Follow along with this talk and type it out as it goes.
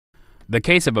The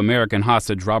case of American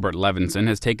hostage Robert Levinson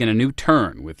has taken a new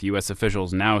turn, with U.S.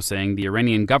 officials now saying the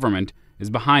Iranian government is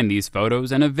behind these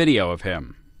photos and a video of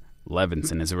him.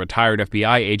 Levinson is a retired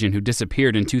FBI agent who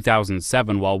disappeared in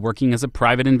 2007 while working as a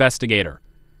private investigator.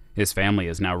 His family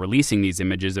is now releasing these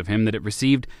images of him that it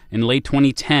received in late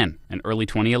 2010 and early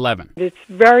 2011. It's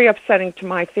very upsetting to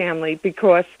my family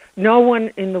because no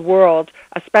one in the world,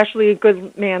 especially a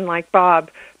good man like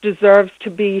Bob, deserves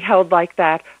to be held like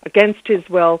that against his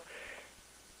will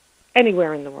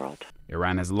anywhere in the world.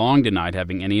 Iran has long denied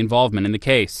having any involvement in the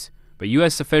case, but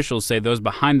U.S. officials say those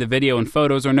behind the video and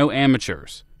photos are no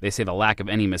amateurs. They say the lack of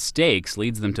any mistakes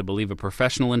leads them to believe a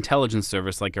professional intelligence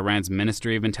service like Iran's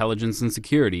Ministry of Intelligence and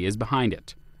Security is behind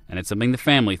it. And it's something the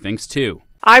family thinks too.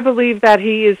 I believe that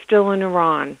he is still in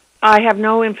Iran. I have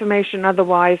no information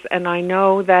otherwise, and I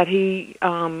know that he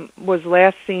was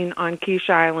last seen on Quiche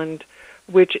Island,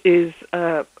 which is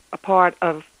a part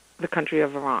of the country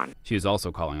of Iran. She is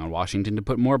also calling on Washington to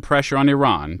put more pressure on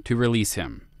Iran to release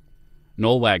him.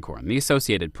 Noel Waghorn, The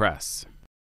Associated Press.